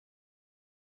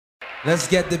Let's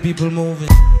get the people moving.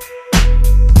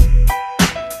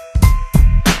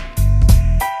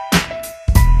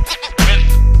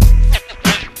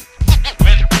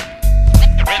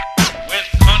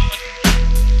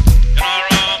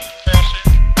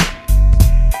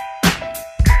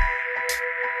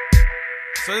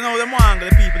 So you know them angle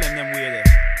the people in them way there.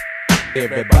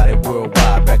 Everybody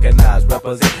worldwide recognize,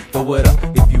 represent, throw it up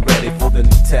if you ready for the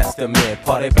New Testament.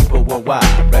 Party people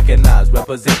worldwide recognize,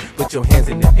 represent, put your hands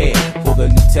in the air for the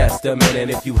New Testament. And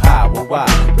if you high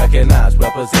worldwide, recognize,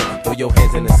 represent, throw your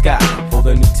hands in the sky for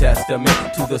the New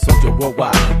Testament. To the soldier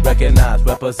worldwide, recognize,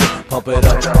 represent, pump it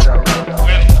up.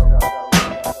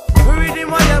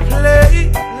 Reading while you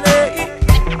play, play.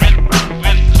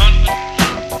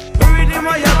 Reading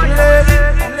while you play,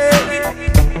 play.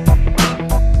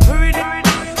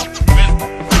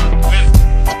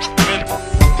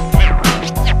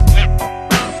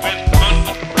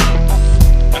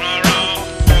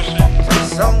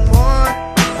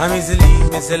 I'm easily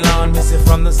missing on, missing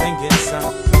from the sinking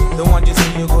sun. The one you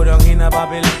see you go down in a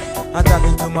Babylon. I'm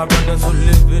talking to my brothers who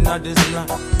live in this land.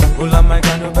 All of my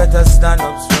kind of better stand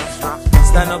up strong.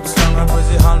 Stand up strong and praise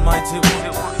the Almighty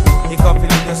One. He can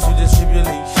lead us through this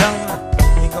tribulation.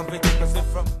 He can take us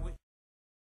from.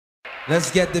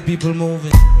 Let's get the people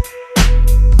moving.